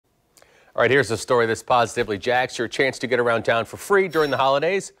All right, here's a story that's positively Jax. Your chance to get around town for free during the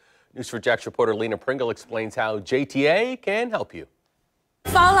holidays. News4Jax reporter Lena Pringle explains how JTA can help you.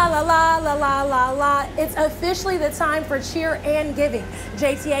 Fa la la la la la la la. It's officially the time for cheer and giving.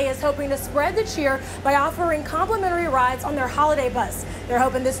 JTA is hoping to spread the cheer by offering complimentary rides on their holiday bus. They're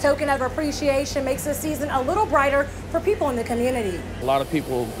hoping this token of appreciation makes the season a little brighter for people in the community. A lot of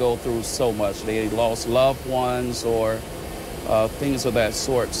people go through so much. They lost loved ones or things of that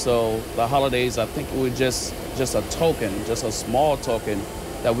sort. So the holidays, I think it was just a token, just a small token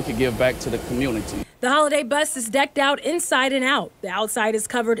that we could give back to the community. The holiday bus is decked out inside and out. The outside is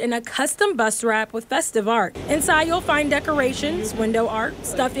covered in a custom bus wrap with festive art. Inside you'll find decorations, window art,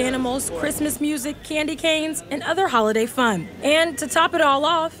 stuffed animals, Christmas music, candy canes, and other holiday fun. And to top it all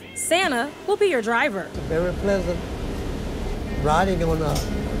off, Santa will be your driver. Very pleasant riding on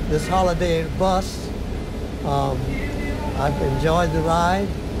this holiday bus. I've enjoyed the ride.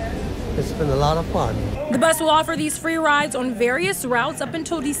 It's been a lot of fun. The bus will offer these free rides on various routes up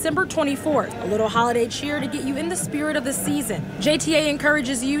until December 24th. A little holiday cheer to get you in the spirit of the season. JTA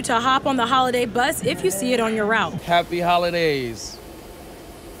encourages you to hop on the holiday bus if you see it on your route. Happy holidays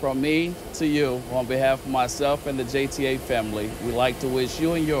from me to you. On behalf of myself and the JTA family, we'd like to wish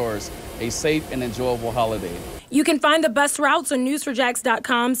you and yours a safe and enjoyable holiday. You can find the bus routes on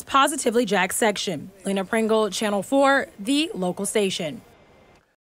News4Jax.com's Positively Jax section. Lena Pringle, Channel 4, the local station.